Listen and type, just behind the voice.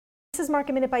is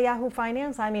Market Minute by Yahoo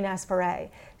Finance. I'm Ines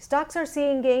Ferre. Stocks are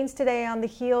seeing gains today on the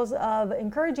heels of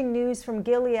encouraging news from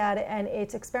Gilead and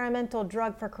its experimental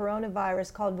drug for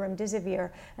coronavirus called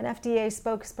Remdesivir. An FDA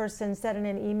spokesperson said in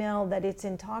an email that it's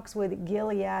in talks with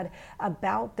Gilead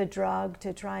about the drug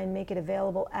to try and make it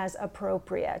available as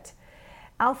appropriate.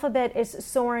 Alphabet is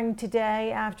soaring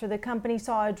today after the company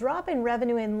saw a drop in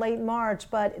revenue in late March,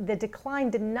 but the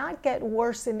decline did not get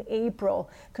worse in April.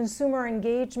 Consumer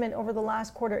engagement over the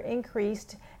last quarter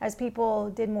increased as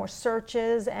people did more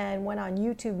searches and went on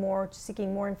YouTube more,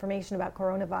 seeking more information about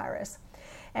coronavirus.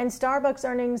 And Starbucks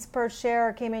earnings per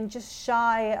share came in just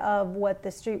shy of what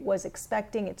the street was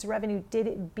expecting. Its revenue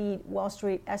did beat Wall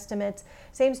Street estimates.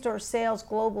 Same-store sales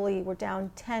globally were down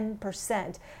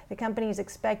 10%. The company is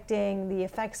expecting the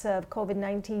effects of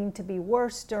COVID-19 to be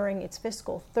worse during its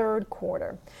fiscal third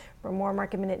quarter. For more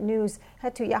Market Minute news,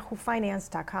 head to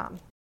yahoofinance.com.